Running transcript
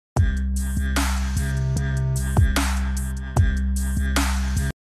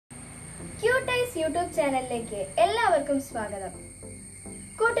YouTube ചാനലിലേക്ക് എല്ലാവർക്കും സ്വാഗതം.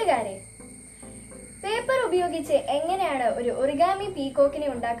 കൂട്ടുകാരെ, പേപ്പർ ഉപയോഗിച്ച് എങ്ങനെയാണ് ഒരു ഒറിഗാമി പീകോക്കിനെ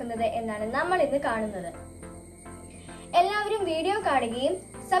ഉണ്ടാക്കുന്നത് എന്നാണ് നമ്മൾ ഇന്ന് കാണുന്നത്. എല്ലാവരും വീഡിയോ കാണുകയും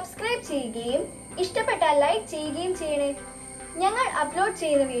സബ്സ്ക്രൈബ് ചെയ്യുകയും ഇഷ്ടപ്പെട്ടാൽ ലൈക്ക് ചെയ്യുകയും ചെയ്യണേ. ഞങ്ങൾ അപ്ലോഡ്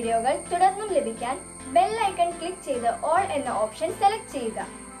ചെയ്യുന്ന വീഡിയോകൾ തുടർന്നും ലഭിക്കാൻ ബെൽ ഐക്കൺ ക്ലിക്ക് ചെയ്ത് ഓൾ എന്ന ഓപ്ഷൻ സെലക്ട് ചെയ്യുക.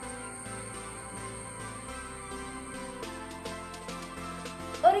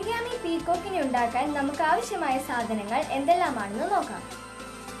 ഒറിഗാമി പീകോക്കിനെ ഉണ്ടാക്കാൻ നമുക്ക് ആവശ്യമായ സാധനങ്ങൾ എന്തെല്ലാമാണെന്ന് നോക്കാം.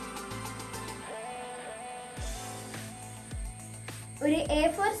 ഒരു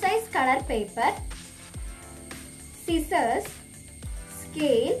A4 size colour paper, scissors,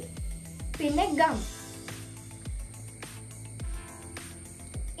 scale, പിന്നെ ഗം.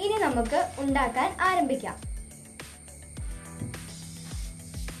 ഇനി നമുക്ക് ഉണ്ടാക്കാൻ ആരംഭിക്കാം.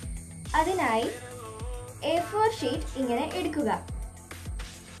 അതിനായി A4 ഷീറ്റ് ഇങ്ങനെ എടുക്കുക.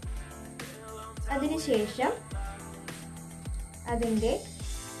 അതിനുശേഷം അതിൻ്റെ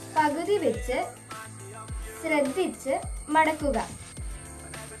പകുതി വെച്ച് ശ്രദ്ധിച്ച് മടക്കുക.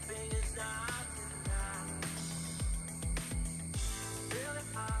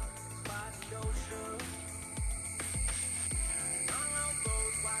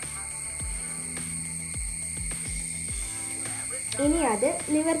 ഇനി അത്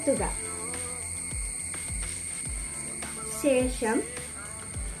നിവർത്തുക. ശേഷം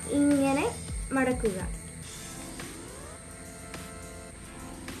ഇങ്ങനെ മടക്കുക.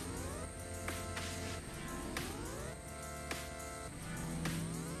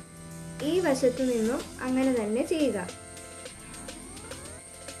 ഈ വശത്തു നിന്നും അങ്ങനെ തന്നെ ചെയ്യുക.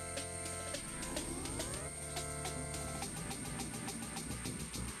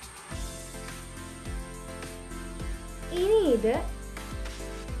 ഇനി ഇത്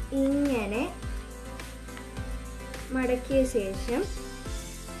ഇങ്ങനെ മടക്കിയ ശേഷം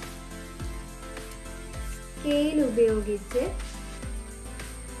സ്കെയിൽ ഉപയോഗിച്ച്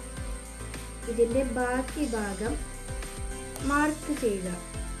ഇതിന്റെ ബാക്കി ഭാഗം മാർക്ക് ചെയ്യുക.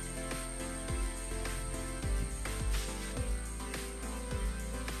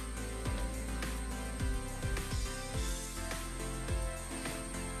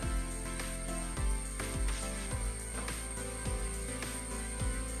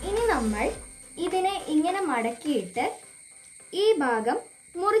 ഇനി നമ്മൾ ഇതിനെ ഇങ്ങനെ മടക്കിയിട്ട് ഈ ഭാഗം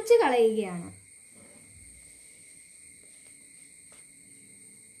മുറിച്ച് കളയുകയാണ്.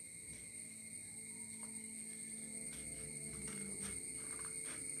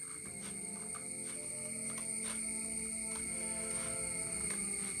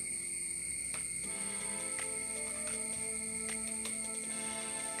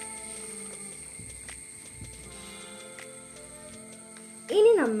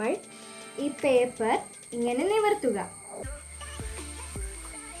 ഇനി നമ്മൾ ഈ പേപ്പർ ഇങ്ങനെ നിവർത്തുക.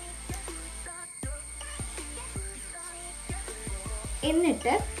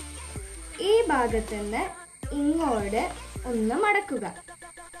 എന്നിട്ട് ഈ ഭാഗത്ത് നിന്ന് ഇങ്ങോട്ട് ഒന്ന് മടക്കുക.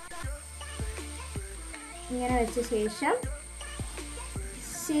 ഇങ്ങനെ വെച്ച ശേഷം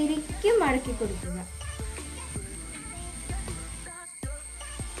ശരിക്കും മടക്കി കൊടുക്കുക.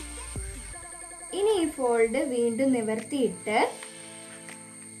 ഇനി ഈ ഫോൾഡ് വീണ്ടും നിവർത്തിയിട്ട്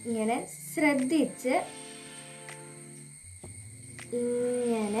ഇങ്ങനെ ശ്രദ്ധിച്ച്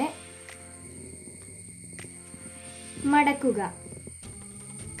ഇങ്ങനെ മടക്കുക.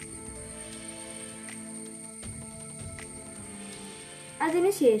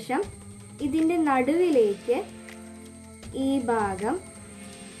 അതിനുശേഷം ഇതിൻ്റെ നടുവിലേക്ക് ഈ ഭാഗം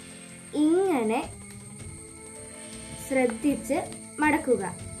ഇങ്ങനെ ശ്രദ്ധിച്ച് മടക്കുക.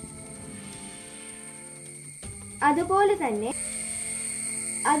 അതുപോലെ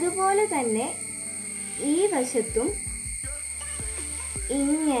തന്നെ ഈ വശത്തും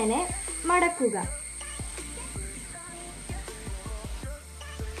ഇങ്ങനെ മടക്കുക.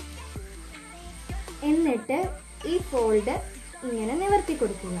 എന്നിട്ട് ഈ ഫോൾഡ് ഇങ്ങനെ നിവർത്തി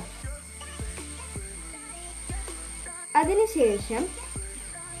കൊടുക്കുക. അതിനുശേഷം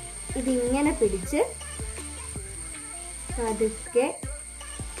ഇതിങ്ങനെ പിടിച്ച് പതുക്കെ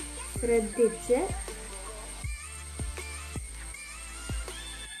ശ്രദ്ധിച്ച്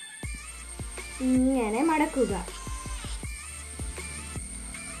ഇങ്ങനെ മടക്കുക.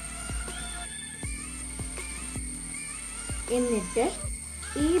 എന്നിട്ട്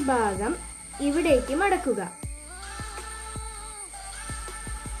ഈ ഭാഗം ഇവിടേക്ക് മടക്കുക.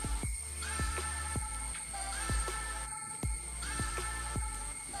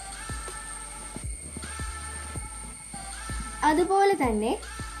 അതുപോലെ തന്നെ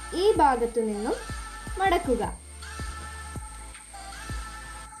ഈ ഭാഗത്തു നിന്നും മടക്കുക.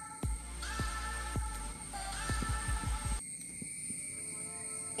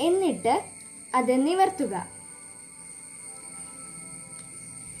 എന്നിട്ട് അത് നിവർത്തുക.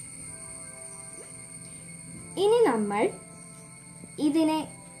 ഇനി നമ്മൾ ഇതിനെ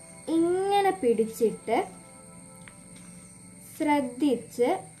ഇങ്ങനെ പിടിച്ചിട്ട് ശ്രദ്ധിച്ച്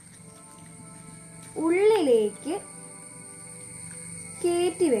ഉള്ളിലേക്ക്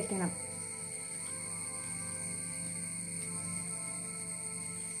കയറ്റി വെക്കണം.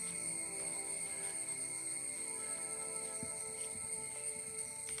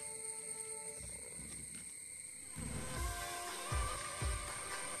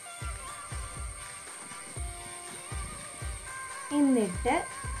 എന്നിട്ട്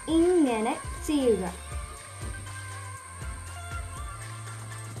ഇങ്ങനെ ചെയ്യുക.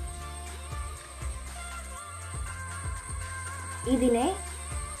 ഇതിനെ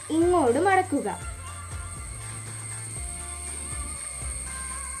ഇങ്ങോട്ട് മടക്കുക.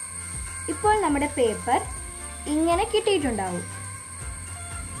 ഇപ്പോൾ നമ്മുടെ പേപ്പർ ഇങ്ങനെ കിട്ടിയിട്ടുണ്ടാവും.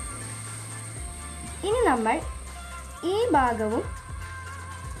 ഇനി നമ്മൾ ഈ ഭാഗവും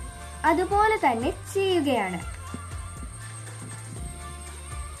അതുപോലെ തന്നെ ചെയ്യുകയാണ്.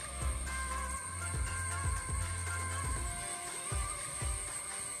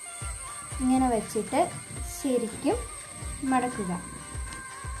 ഇങ്ങനെ വെച്ചിട്ട് ശരിക്കും മടക്കുക.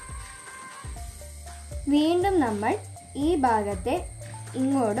 വീണ്ടും നമ്മൾ ഈ ഭാഗത്തെ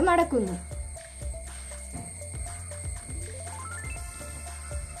ഇങ്ങോട്ട് മടക്കുന്നു.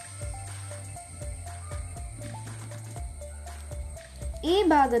 ഈ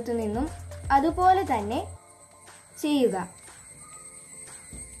ഭാഗത്തു നിന്നും അതുപോലെ തന്നെ ചെയ്യുക.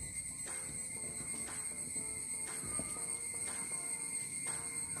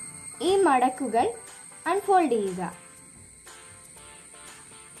 ഈ മടക്കുകൾ അൺഫോൾഡ് ചെയ്യുക.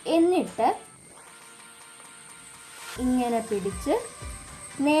 എന്നിട്ട് ഇങ്ങനെ പിടിച്ച്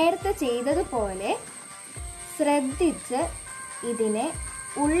നേരത്തെ ചെയ്തതുപോലെ ശ്രദ്ധിച്ച് ഇതിനെ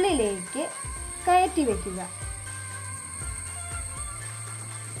ഉള്ളിലേക്ക് കയറ്റി വയ്ക്കുക.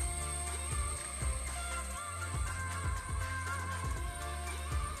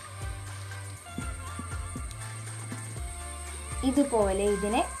 ഇതുപോലെ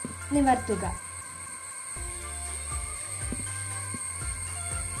ഇതിനെ നിവർത്തുക.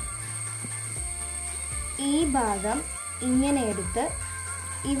 ഈ ഭാഗം ഇങ്ങനെ എടുത്ത്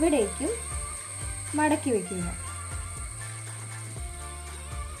ഇവിടേക്കും മടക്കി വയ്ക്കുക.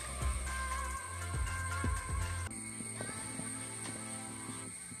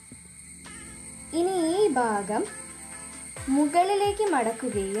 ഇനി ഈ ഭാഗം മുകളിലേക്ക്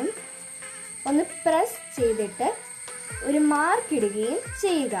മടക്കുകയും ഒന്ന് പ്രസ് ചെയ്തിട്ട് ഒരു മാർക്ക് ഇടുകയും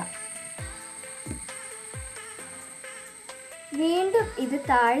ചെയ്യുക. വീണ്ടും ഇത്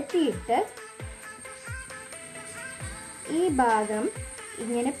താഴ്ത്തിയിട്ട് ഈ ഭാഗം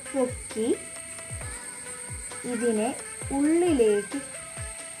ഇങ്ങനെ പൊക്കി ഇതിനെ ഉള്ളിലേക്ക്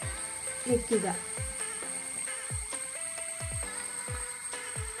വെക്കുക.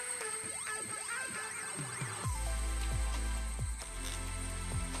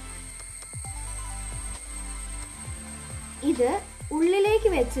 ഇത് ഉള്ളിലേക്ക്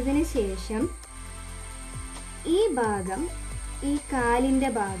വെച്ചതിന് ശേഷം ഈ ഭാഗം, ഈ കാലിൻ്റെ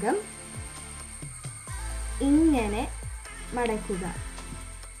ഭാഗം ഇങ്ങനെ മടക്കുക.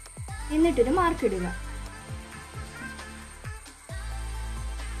 എന്നിട്ടൊരു മാർക്ക് ഇടുക.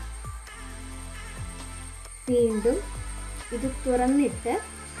 വീണ്ടും ഇത് തുറന്നിട്ട്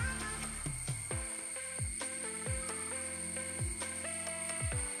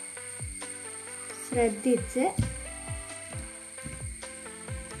ശ്രദ്ധിച്ച്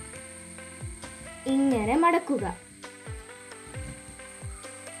ഇങ്ങനെ മടക്കുക.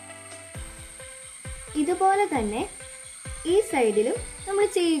 ഇതുപോലെ തന്നെ ഈ സൈഡിലും നമ്മൾ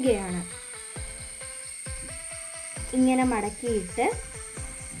ചെയ്യുകയാണ്. ഇങ്ങനെ മടക്കിയിട്ട്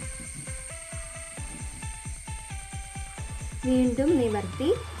വീണ്ടും നിവർത്തി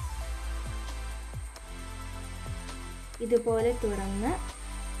ഇതുപോലെ തുറന്ന്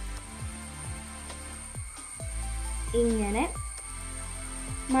ഇങ്ങനെ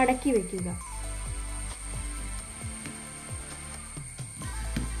മടക്കി വയ്ക്കുക.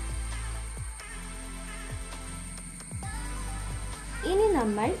 ഇനി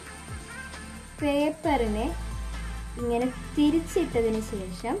നമ്മൾ പേപ്പറിനെ ഇങ്ങനെ തിരിച്ചിട്ടതിന്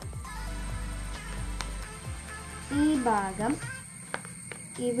ശേഷം ഈ ഭാഗം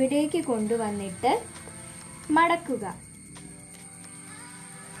ഇവിടേക്ക് കൊണ്ടുവന്നിട്ട് മടക്കുക.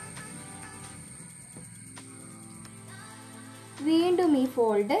 വീണ്ടും ഈ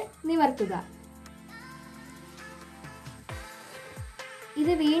ഫോൾഡ് നിവർത്തുക.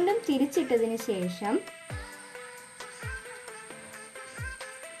 ഇത് വീണ്ടും തിരിച്ചിട്ടതിന് ശേഷം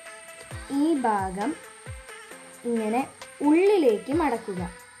ഈ ഭാഗം ഇങ്ങനെ ഉള്ളിലേക്ക് മടക്കുക.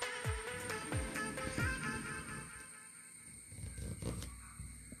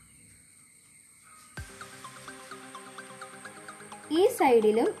 ഈ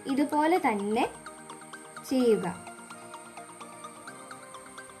സൈഡിലും ഇതുപോലെ തന്നെ ചെയ്യുക.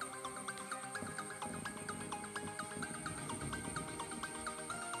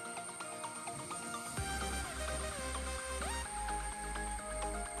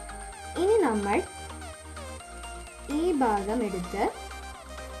 ഇനി നമ്മൾ ഈ ഭാഗം എടുത്ത്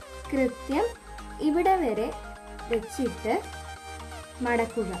കൃത്യം ഇവിടെ വരെ വെച്ചിട്ട്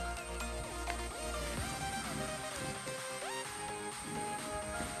മടക്കുക.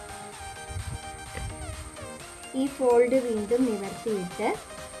 ഈ ഫോൾഡ് വീണ്ടും നിവർത്തിയിട്ട്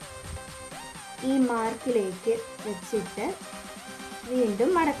ഈ മാർക്കിലേക്ക് വെച്ചിട്ട് വീണ്ടും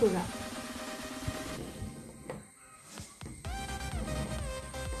മടക്കുക.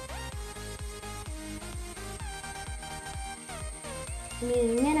 ഇനി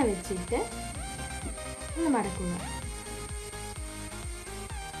ഇങ്ങനെ വെച്ചിട്ട് ഒന്ന് മടക്കുക.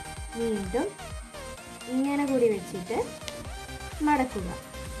 വീണ്ടും ഇങ്ങനെ കൂടി വെച്ചിട്ട് മടക്കുക.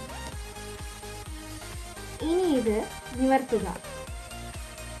 ഇനി ഇത് നിവർത്തുക.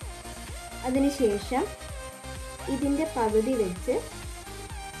 അതിനുശേഷം ഇതിൻ്റെ പകുതി വെച്ച്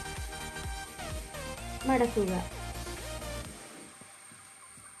മടക്കുക.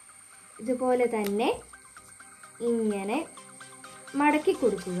 ഇതുപോലെ തന്നെ ഇങ്ങനെ മടക്കി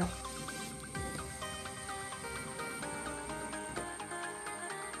കൊടുക്കുക.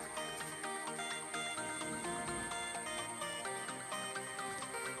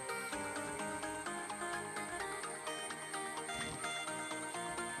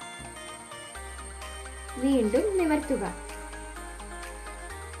 വീണ്ടും നിവർത്തുക.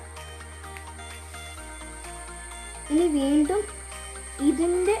 ഇനി വീണ്ടും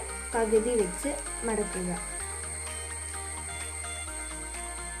ഇതിൻ്റെ പകുതി വെച്ച് മടക്കുക.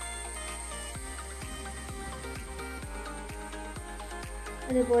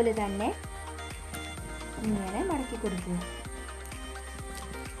 അതുപോലെ തന്നെ ഇങ്ങനെ മടക്കി കൊടുക്കുക.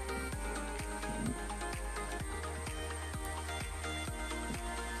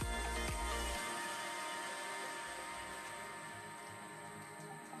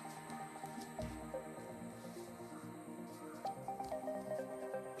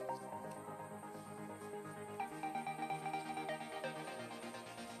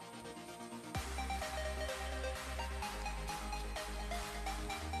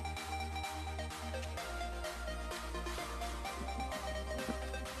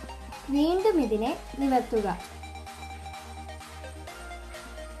 വീണ്ടും ഇതിനെ നിവർത്തുക.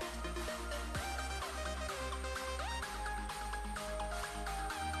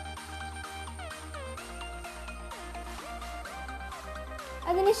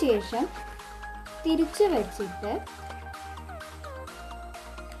 അതിനുശേഷം തിരിച്ചു വച്ചിട്ട്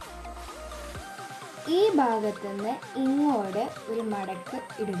ഈ ഭാഗത്തുനിന്ന് ഇങ്ങോട്ട് ഒരു മടക്ക്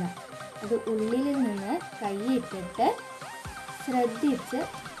ഇടുക. അത് ഉള്ളിൽ നിന്ന് കൈയിട്ടിട്ട് ശ്രദ്ധിച്ച്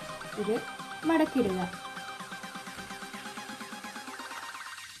ഇത് മടക്കിടുക.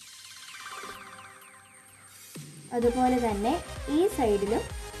 അതുപോലെ തന്നെ ഈ സൈഡിലും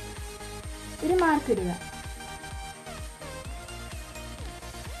ഒരു മാർക്കിടുക.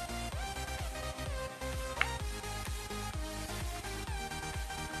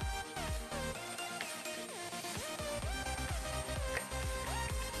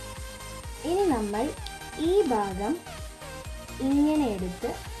 ഇനി നമ്മൾ ഈ ഭാഗം ഇങ്ങനെ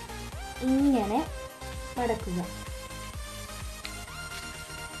എടുത്ത് ഇങ്ങനെ മടക്കുക.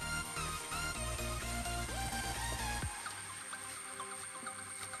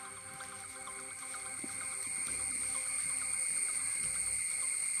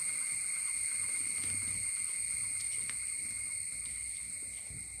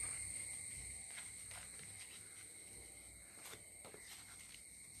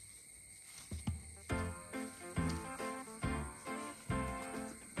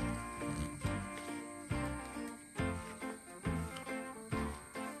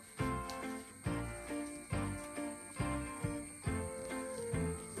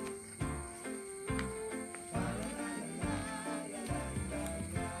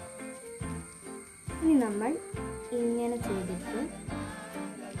 ഇനി നമ്മൾ ഇങ്ങനെ ചെയ്തിട്ട്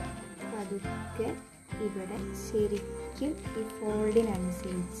പതുക്കെ ഇവിടെ ശരിക്കും ഈ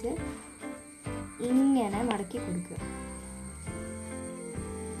ഫോൾഡിനനുസരിച്ച് ഇങ്ങനെ മടക്കി കൊടുക്കുക.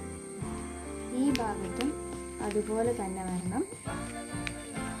 ഈ ഭാഗത്തും അതുപോലെ തന്നെ വരണം.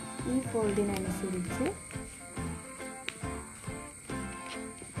 ഈ ഫോൾഡിനനുസരിച്ച്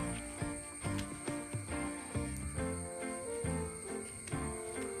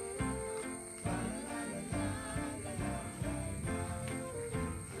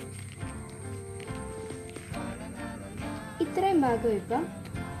ഇത്രയും ഭാഗം ഇപ്പം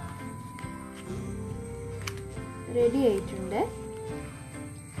റെഡി ആയിട്ടുണ്ട്.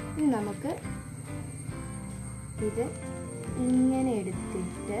 ഇനി നമുക്ക് ഇത് ഇങ്ങനെ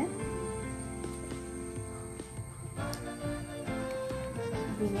എടുത്തിട്ട്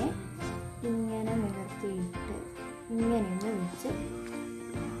ഇതിനെ ഇങ്ങനെ നിവർത്തിയിട്ട് ഇങ്ങനെയൊന്ന് വെച്ച്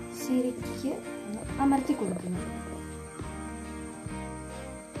ശരിക്ക് അമർത്തി കൊടുക്കുന്നു.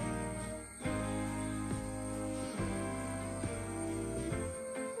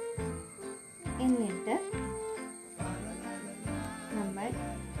 എന്നിട്ട് നമ്മൾ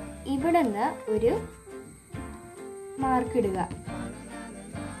ഇവിടെ നിന്ന് ഒരു മാർക്ക് ഇടുക.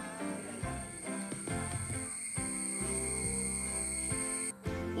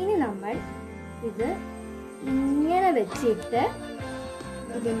 ഇനി നമ്മൾ ഇത് ഇങ്ങനെ വെച്ചിട്ട്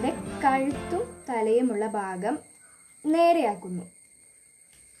ഇതിൻ്റെ കഴുത്തും തലയുമുള്ള ഭാഗം നേരെയാക്കുന്നു.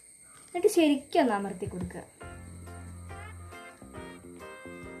 എന്നിട്ട് ശരിക്കും ഒന്ന് അമർത്തി കൊടുക്കുക.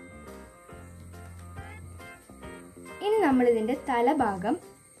 ഇനി നമ്മൾ ഇതിൻ്റെ തലഭാഗം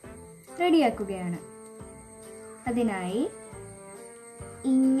റെഡിയാക്കുകയാണ്. അതിനായി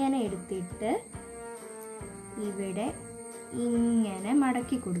ഇങ്ങനെ എടുത്തിട്ട് ഇവിടെ ഇങ്ങനെ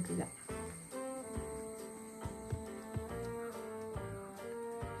മടക്കി കൊടുക്കുക.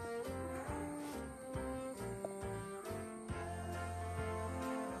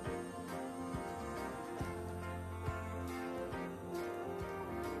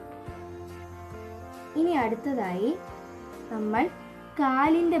 ഇനി അടുത്തതായി നമ്മൾ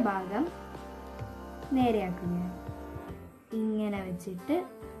കാലിൻ്റെ ഭാഗം നേരെയാക്കുകയാണ്. ഇങ്ങനെ വെച്ചിട്ട്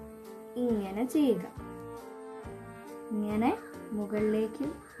ഇങ്ങനെ ചെയ്യുക. ഇങ്ങനെ മുകളിലേക്ക്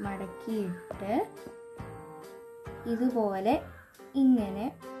മടക്കിയിട്ട് ഇതുപോലെ ഇങ്ങനെ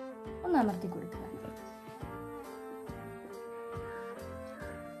ഒന്ന് അമർത്തി കൊടുക്കുക.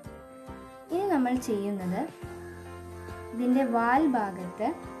 ഇനി നമ്മൾ ചെയ്യുന്നത് ഇതിൻ്റെ വാൽ ഭാഗത്ത്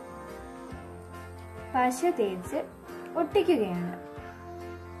പശ തേച്ച് ഒട്ടിക്കുകയാണ്.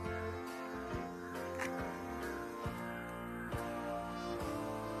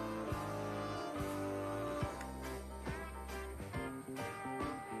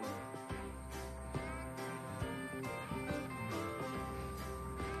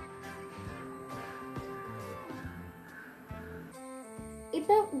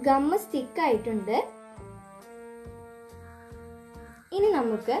 ഇപ്പൊ ഗമ്മ് സ്റ്റിക്ക് ആയിട്ടുണ്ട്. ഇനി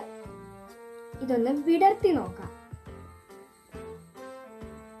നമുക്ക് ഇതൊന്ന് വിടർത്തി നോക്കാം.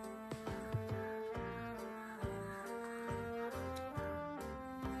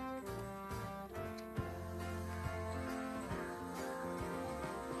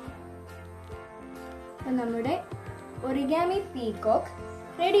 നമ്മുടെ ഒറിഗാമി പീകോക്ക്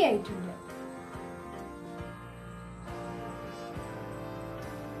റെഡി ആയിട്ടുണ്ട്.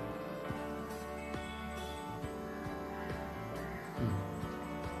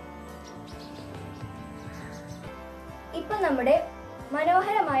 ഇപ്പൊ നമ്മുടെ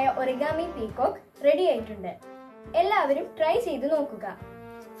മനോഹരമായ ഒറിഗാമി പീകോക്ക് റെഡി ആയിട്ടുണ്ട്. എല്ലാവരും ട്രൈ ചെയ്ത് നോക്കുക.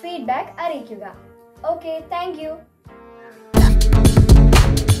 ഫീഡ്ബാക്ക് അറിയിക്കുക. Okay, thank you.